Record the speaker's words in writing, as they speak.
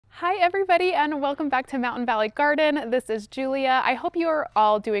Hi everybody and welcome back to Mountain Valley Garden. This is Julia. I hope you are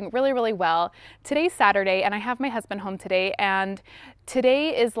all doing really well. Today's Saturday and I have my husband home today, and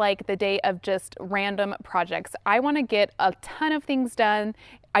today is like the day of just random projects. I want to get a ton of things done.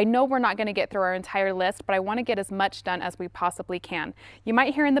 I know we're not going to get through our entire list, but I want to get as much done as we possibly can. You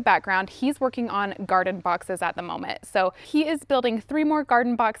might hear in the background, he's working on garden boxes at the moment. So he is building 3 more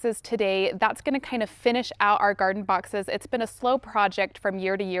garden boxes today. That's going to kind of finish out our garden boxes. It's been a slow project from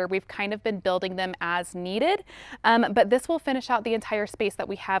year to year. We've kind of been building them as needed, but this will finish out the entire space that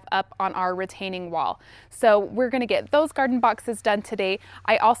we have up on our retaining wall. So we're going to get those garden boxes done today.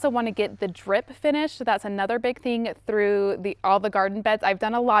 I also want to get the drip finished. That's another big thing through all the garden beds. I've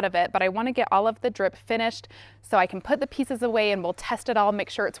done a lot of it, but I want to get all of the drip finished so I can put the pieces away and we'll test it all, make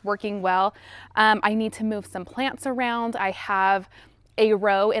sure it's working well. I need to move some plants around. I have a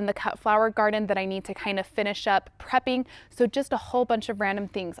row in the cut flower garden that I need to kind of finish up prepping. So just a whole bunch of random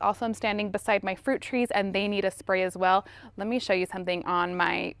things. Also, I'm standing beside my fruit trees and they need a spray as well. Let me show you something on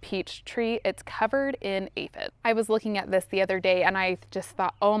my peach tree. It's covered in aphids. I was looking at this the other day and I just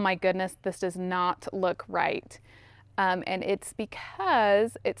thought, oh my goodness, this does not look right. And it's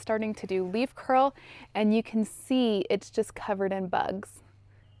because it's starting to do leaf curl and you can see it's just covered in bugs.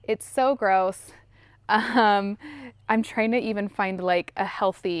 It's so gross. I'm trying to even find like a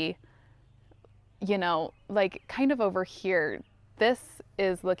healthy, like kind of over here. This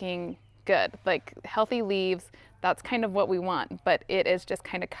is looking good, like healthy leaves. That's kind of what we want, but it is just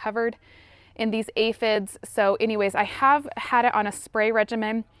kind of covered in these aphids. So anyways, I have had it on a spray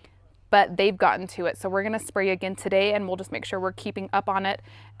regimen, but they've gotten to it. So we're gonna spray again today and we'll just make sure we're keeping up on it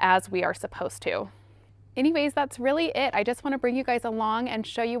as we are supposed to. Anyways, that's really it. I just want to bring you guys along and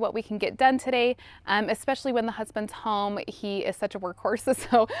show you what we can get done today, especially when the husband's home. He is such a workhorse,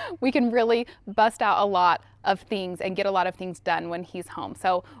 so we can really bust out a lot of things and get a lot of things done when he's home.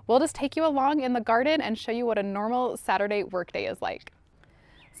 So we'll just take you along in the garden and show you what a normal Saturday workday is like.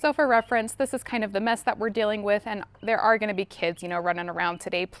 So for reference, this is kind of the mess that we're dealing with, and there are going to be kids, running around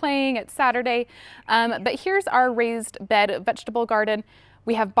today playing. It's Saturday, but here's our raised bed vegetable garden.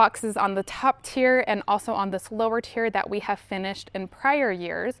 We have boxes on the top tier and also on this lower tier that we have finished in prior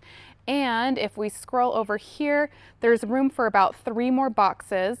years. And if we scroll over here, there's room for about 3 more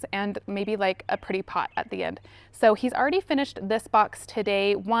boxes and maybe like a pretty pot at the end. So he's already finished this box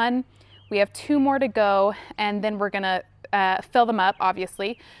today. We have 2 more to go, and then we're gonna fill them up,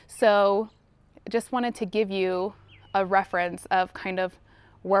 obviously. So just wanted to give you a reference of kind of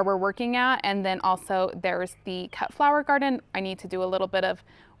where we're working at. And then also there's the cut flower garden. I need to do a little bit of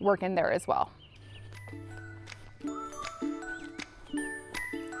work in there as well.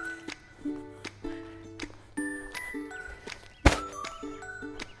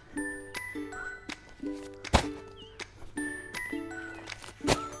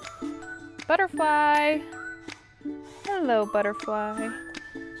 Butterfly. Hello, butterfly.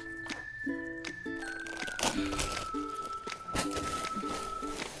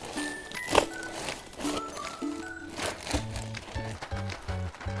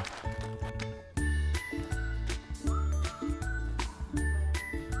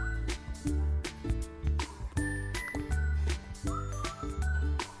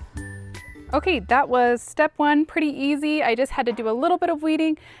 Okay, that was step 1, pretty easy. I just had to do a little bit of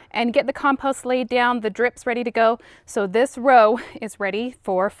weeding and get the compost laid down. The drip's ready to go. So this row is ready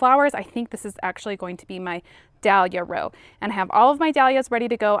for flowers. I think this is actually going to be my dahlia row. And I have all of my dahlias ready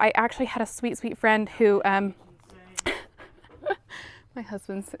to go. I actually had a sweet friend who, my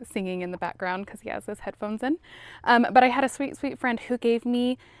husband's singing in the background because he has his headphones in. But I had a sweet friend who gave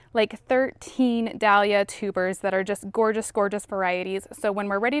me like 13 dahlia tubers that are just gorgeous varieties. So when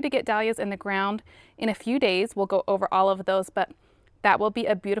we're ready to get dahlias in the ground in a few days, we'll go over all of those, but that will be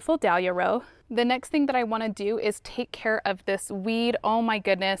a beautiful dahlia row. The next thing that I want to do is take care of this weed. Oh my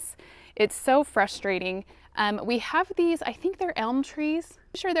goodness, it's so frustrating. We have these, I think they're elm trees.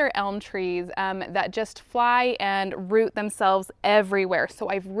 I'm sure they're elm trees that just fly and root themselves everywhere. So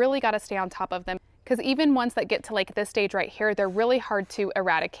I've really got to stay on top of them, because even ones that get to like this stage right here, they're really hard to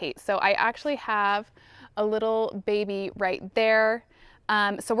eradicate. So I actually have a little baby right there.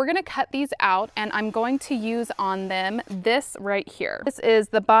 So we're gonna cut these out and I'm going to use on them this right here. This is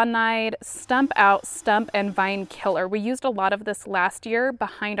the Bonide Stump Out Stump and Vine Killer. We used a lot of this last year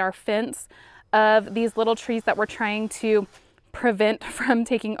behind our fence of these little trees that we're trying to prevent from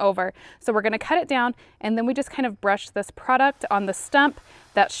taking over. So we're gonna cut it down and then we just kind of brush this product on the stump.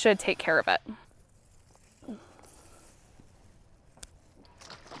 That should take care of it.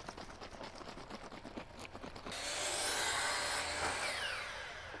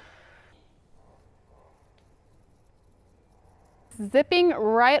 zipping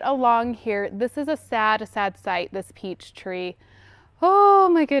right along here. This is a sad, sad sight, this peach tree. Oh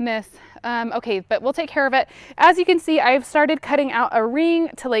my goodness. Okay, but we'll take care of it. As you can see, I've started cutting out a ring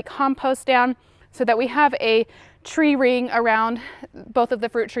to lay compost down so that we have a tree ring around both of the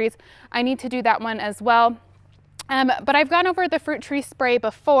fruit trees. I need to do that one as well. But I've gone over the fruit tree spray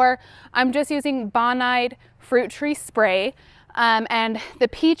before. I'm just using Bonide fruit tree spray. And the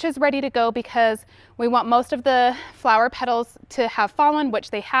peach is ready to go because we want most of the flower petals to have fallen,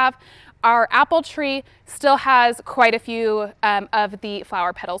 which they have. Our apple tree still has quite a few of the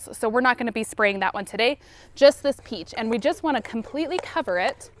flower petals, so we're not going to be spraying that one today, just this peach. And we just want to completely cover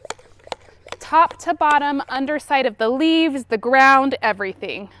it, top to bottom, underside of the leaves, the ground,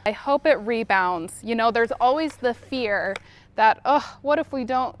 everything. I hope it rebounds. You know, there's always the fear that, oh, what if we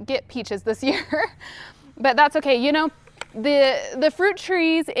don't get peaches this year? But that's okay. You know, the fruit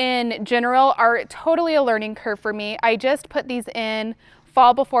trees in general are totally a learning curve for me. I just put these in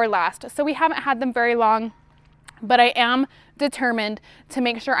fall before last, so we haven't had them very long, but I am determined to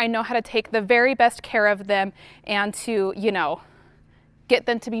make sure I know how to take the very best care of them and to, you know, get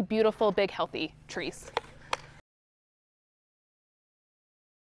them to be beautiful, big, healthy trees.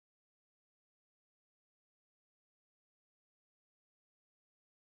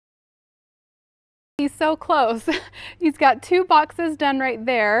 He's so close. He's got 2 boxes done right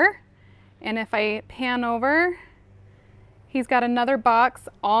there. And if I pan over, he's got another box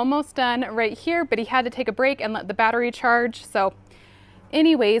almost done right here, but he had to take a break and let the battery charge. So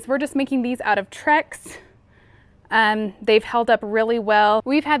anyways, we're just making these out of Trex. They've held up really well.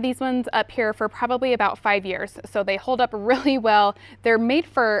 We've had these ones up here for probably about 5 years, so they hold up really well. They're made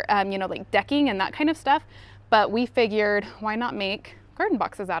for, you know, like decking and that kind of stuff, but we figured why not make garden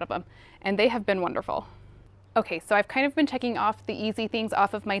boxes out of them? And they have been wonderful. Okay, so I've kind of been checking off the easy things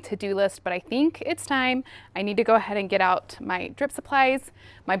off of my to-do list, but I think it's time. I need to go ahead and get out my drip supplies,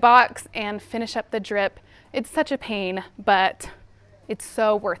 my box, and finish up the drip. It's such a pain, but it's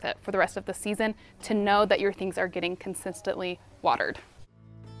so worth it for the rest of the season to know that your things are getting consistently watered.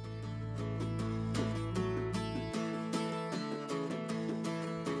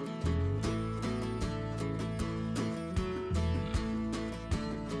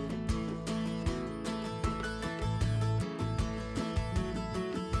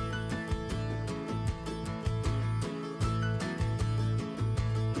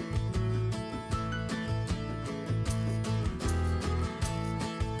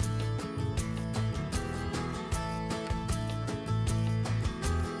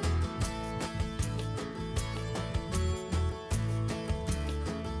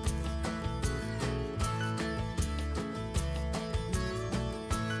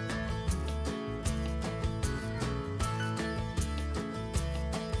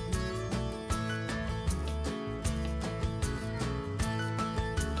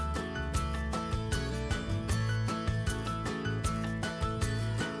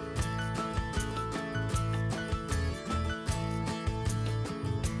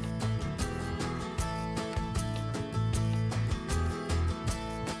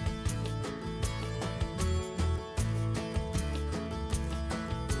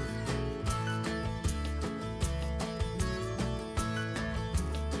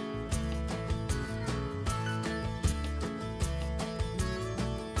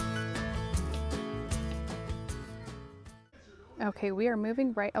 Okay, we are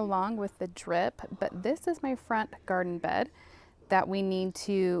moving right along with the drip, but this is my front garden bed that we need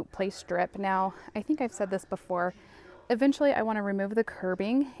to place drip. Now, I think I've said this before, eventually I want to remove the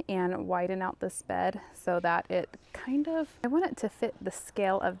curbing and widen out this bed so that it I want it to fit the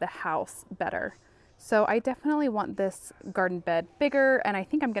scale of the house better. So I definitely want this garden bed bigger, and I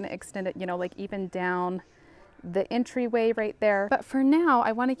think I'm going to extend it, you know, like even down the entryway right there. But for now,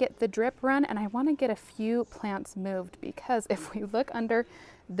 I want to get the drip run and I want to get a few plants moved, because if we look under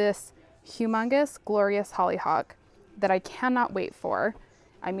this humongous glorious hollyhock that I cannot wait for,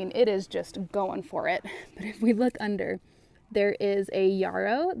 I mean, it is just going for it. But if we look under, there is a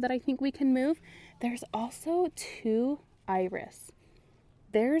yarrow that I think we can move. There's also 2 iris.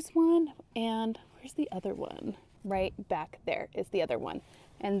 There's one, and where's the other one? Right back there is the other one.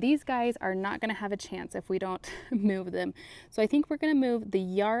 And these guys are not going to have a chance if we don't move them. So I think we're going to move the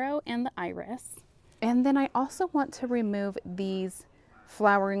yarrow and the iris. And then I also want to remove these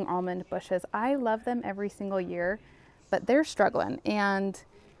flowering almond bushes. I love them every single year, but they're struggling. And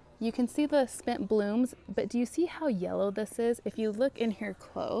you can see the spent blooms, but do you see how yellow this is? If you look in here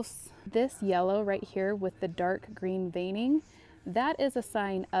close, this yellow right here with the dark green veining, that is a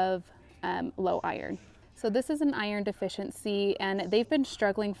sign of low iron. So this is an iron deficiency, and they've been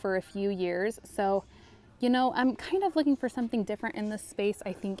struggling for a few years. So you know, I'm kind of looking for something different in this space,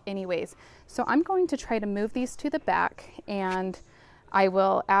 I think anyways. So I'm going to try to move these to the back, and I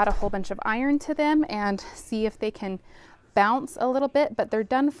will add a whole bunch of iron to them and see if they can bounce a little bit, but they're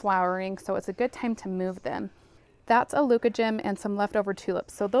done flowering, so it's a good time to move them. That's a leucogem and some leftover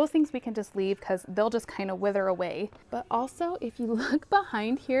tulips. So those things we can just leave because they'll just kind of wither away. But also, if you look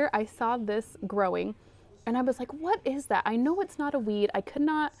behind here, I saw this growing and I was like, what is that? I know it's not a weed. I could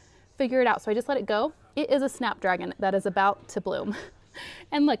not figure it out. So I just let it go. It is a snapdragon that is about to bloom.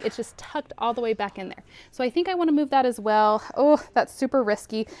 And look, it's just tucked all the way back in there. So I think I want to move that as well. Oh, that's super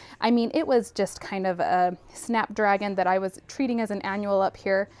risky. I mean, it was just kind of a snapdragon that I was treating as an annual up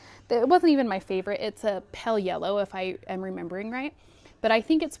here. It wasn't even my favorite. It's a pale yellow, if I am remembering right. But I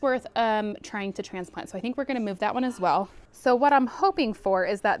think it's worth trying to transplant. So I think we're going to move that one as well. So what I'm hoping for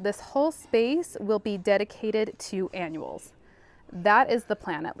is that this whole space will be dedicated to annuals. That is the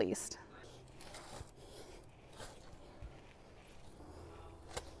plan, at least.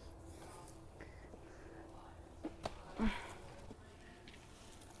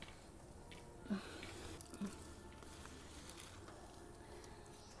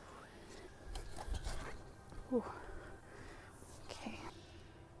 Ooh. Okay.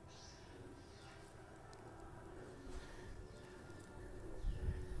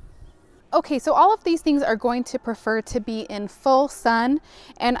 Okay, so all of these things are going to prefer to be in full sun,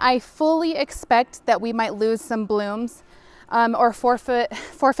 and I fully expect that we might lose some blooms or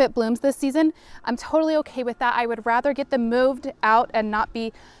forfeit blooms this season. I'm totally okay with that. I would rather get them moved out and not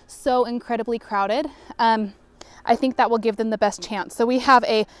be so incredibly crowded. I think that will give them the best chance. So we have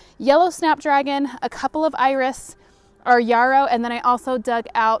a yellow snapdragon, a couple of iris or yarrow, and then I also dug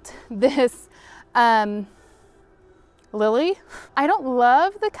out this lily. I don't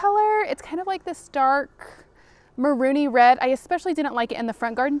love the color. It's kind of like this dark maroony red. I especially didn't like it in the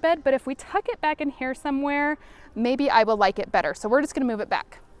front garden bed, but if we tuck it back in here somewhere, maybe I will like it better. So we're just gonna move it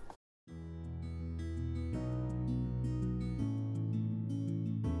back.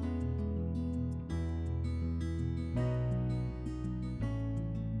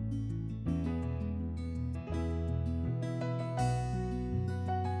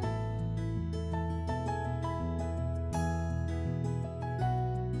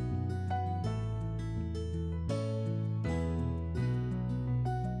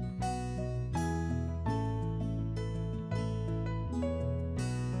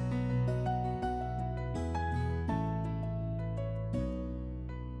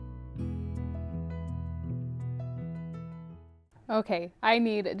 Okay, I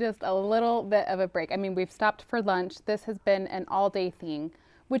need just a little bit of a break. I mean, we've stopped for lunch. This has been an all-day thing,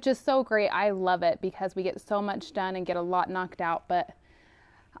 which is so great. I love it because we get so much done and get a lot knocked out, but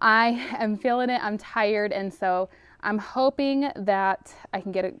I am feeling it. I'm tired, and so I'm hoping that I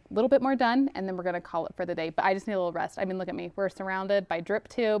can get a little bit more done, and then we're gonna call it for the day, but I just need a little rest. I mean, look at me. We're surrounded by drip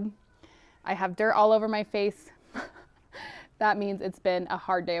tube. I have dirt all over my face. That means it's been a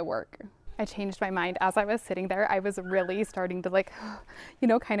hard day of work. I changed my mind as I was sitting there. I was really starting to like, you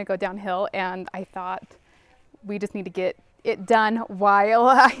know, kind of go downhill, and I thought we just need to get it done while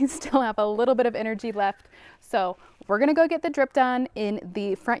I still have a little bit of energy left. So we're gonna go get the drip done in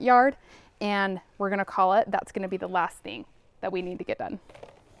the front yard, and we're gonna call it. That's gonna be the last thing that we need to get done.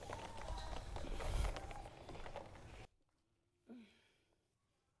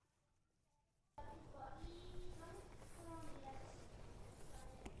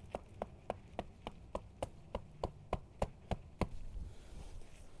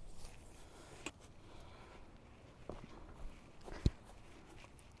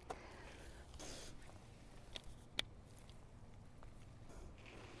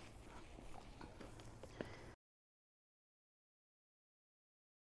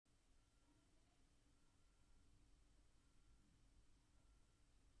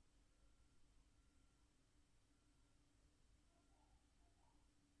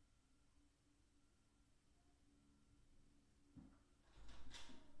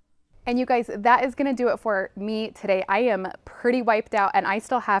 And you guys, that is gonna do it for me today. I am pretty wiped out, and I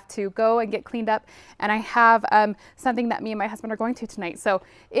still have to go and get cleaned up, and I have something that me and my husband are going to tonight. So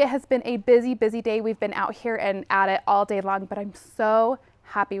it has been a busy, busy day. We've been out here and at it all day long, but I'm so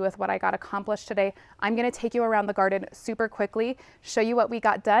happy with what I got accomplished today. I'm gonna take you around the garden super quickly, show you what we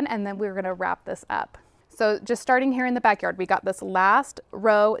got done, and then we're gonna wrap this up. So just starting here in the backyard, we got this last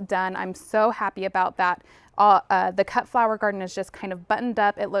row done. I'm so happy about that. The cut flower garden is just kind of buttoned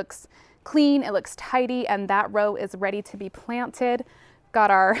up. It looks clean, it looks tidy, and that row is ready to be planted.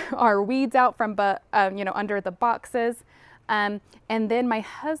 Got our weeds out from you know, under the boxes. And then my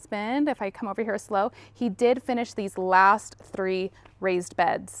husband, if I come over here slow, he did finish these last 3 raised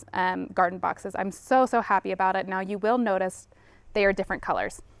beds, garden boxes. I'm so, so happy about it. Now you will notice they are different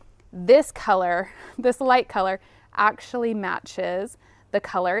colors. This color, this light color, actually matches the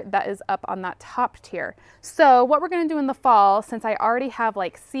color that is up on that top tier. So what we're gonna do in the fall, since I already have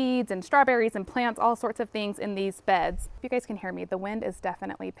like seeds and strawberries and plants, all sorts of things in these beds. If you guys can hear me, the wind is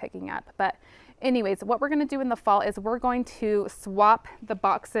definitely picking up. But anyways, what we're gonna do in the fall is we're going to swap the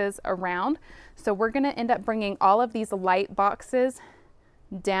boxes around. So we're gonna end up bringing all of these light boxes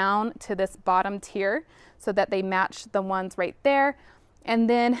down to this bottom tier so that they match the ones right there. And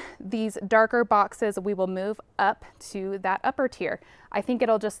then these darker boxes we will move up to that upper tier. I think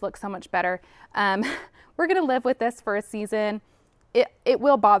it'll just look so much better. We're gonna live with this for a season. It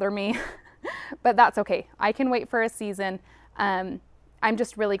will bother me, but that's okay. I can wait for a season. I'm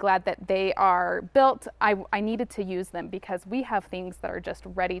just really glad that they are built. I needed to use them because we have things that are just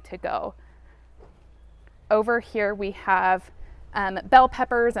ready to go. Over here we have bell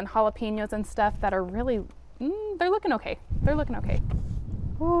peppers and jalapenos and stuff that are really, they're looking okay. They're looking okay.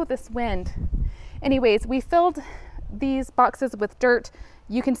 Oh, this wind. Anyways, we filled these boxes with dirt.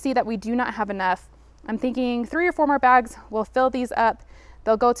 You can see that we do not have enough. I'm thinking 3 or 4 more bags. We'll fill these up.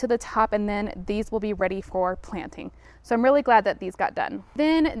 They'll go to the top and then these will be ready for planting. So I'm really glad that these got done.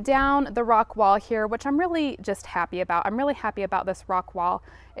 Then down the rock wall here, which I'm really just happy about. I'm really happy about this rock wall.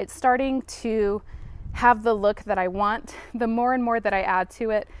 It's starting to have the look that I want. The more and more that I add to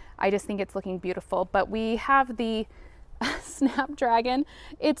it, I just think it's looking beautiful. But we have the Snapdragon.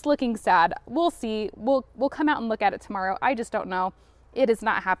 It's looking sad. We'll see. We'll come out and look at it tomorrow. I just don't know. It is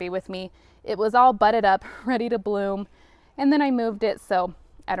not happy with me. It was all budded up, ready to bloom, and then I moved it, so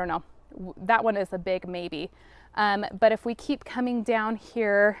I don't know. That one is a big maybe. But if we keep coming down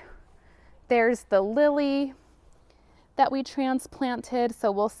here, there's the lily that we transplanted,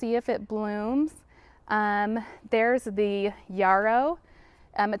 so we'll see if it blooms. There's the yarrow.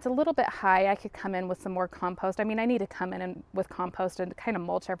 It's a little bit high. I could come in with some more compost. I mean, I need to come in with compost and kind of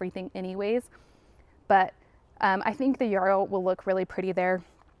mulch everything anyways. But I think the yarrow will look really pretty there.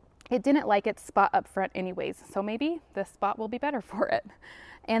 It didn't like its spot up front anyways, so maybe this spot will be better for it.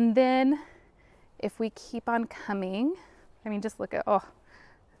 And then if we keep on coming, I mean, just look at, oh,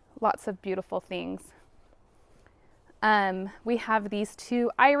 lots of beautiful things. We have these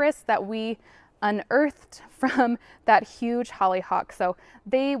 2 iris that we unearthed from that huge hollyhock. So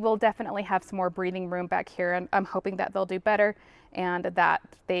they will definitely have some more breathing room back here, and I'm hoping that they'll do better and that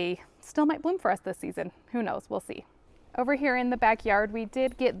they still might bloom for us this season. Who knows? We'll see. Over here in the backyard, we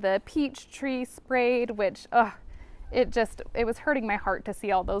did get the peach tree sprayed, which it was hurting my heart to see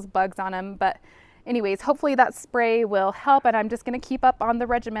all those bugs on them. But anyways, hopefully that spray will help, and I'm just going to keep up on the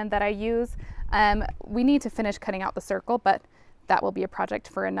regimen that I use. We need to finish cutting out the circle, but that will be a project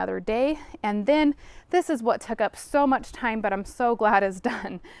for another day. And then this is what took up so much time, but I'm so glad it's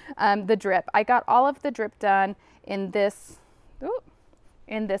done. The drip. I got all of the drip done in this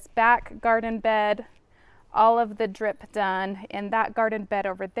back garden bed, all of the drip done in that garden bed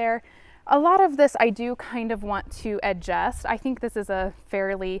over there. A lot of this I do kind of want to adjust. I think this is a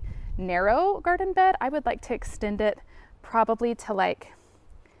fairly narrow garden bed. I would like to extend it probably to like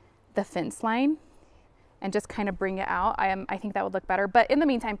the fence line and just kind of bring it out. I think that would look better. But in the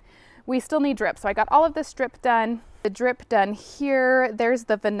meantime, we still need drip. So I got all of this drip done. The drip done here. There's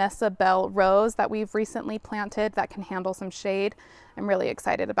the Vanessa Bell rose that we've recently planted that can handle some shade. I'm really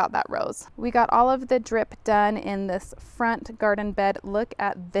excited about that rose. We got all of the drip done in this front garden bed. Look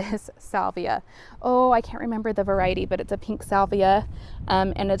at this salvia. Oh, I can't remember the variety, but it's a pink salvia,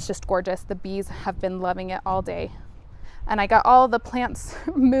 and it's just gorgeous. The bees have been loving it all day. And I got all the plants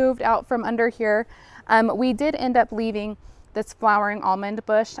moved out from under here. We did end up leaving this flowering almond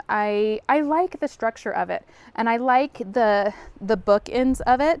bush. I like the structure of it, and I like the bookends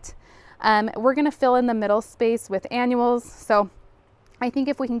of it. We're gonna fill in the middle space with annuals, so I think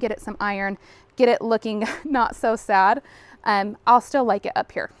if we can get it some iron, get it looking not so sad, I'll still like it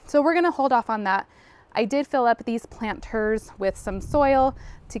up here. So we're gonna hold off on that. I did fill up these planters with some soil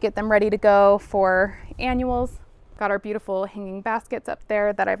to get them ready to go for annuals. Got our beautiful hanging baskets up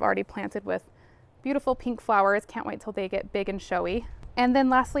there that I've already planted with beautiful pink flowers. Can't wait till they get big and showy. And then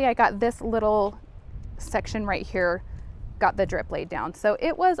lastly, I got this little section right here, got the drip laid down. So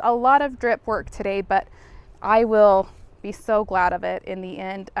it was a lot of drip work today, but I will be so glad of it in the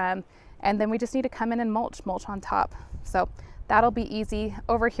end. And then we just need to come in and mulch on top. So that'll be easy.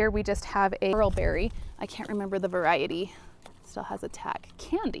 Over here, we just have a coralberry. I can't remember the variety. Still has a tag.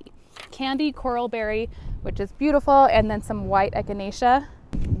 Candy coralberry, which is beautiful. And then some white echinacea.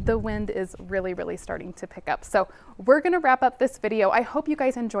 The wind is really, really starting to pick up. So we're gonna wrap up this video. I hope you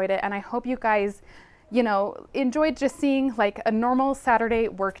guys enjoyed it, and I hope you guys, you know, enjoyed just seeing like a normal Saturday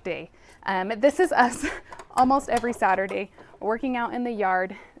work day. This is us almost every Saturday working out in the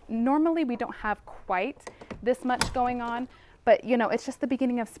yard. Normally we don't have quite this much going on, but you know, it's just the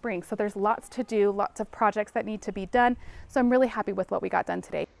beginning of spring. So there's lots to do, lots of projects that need to be done. So I'm really happy with what we got done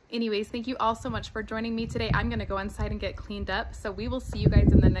today. Anyways, thank you all so much for joining me today. I'm gonna go inside and get cleaned up. So we will see you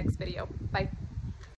guys in the next video. Bye.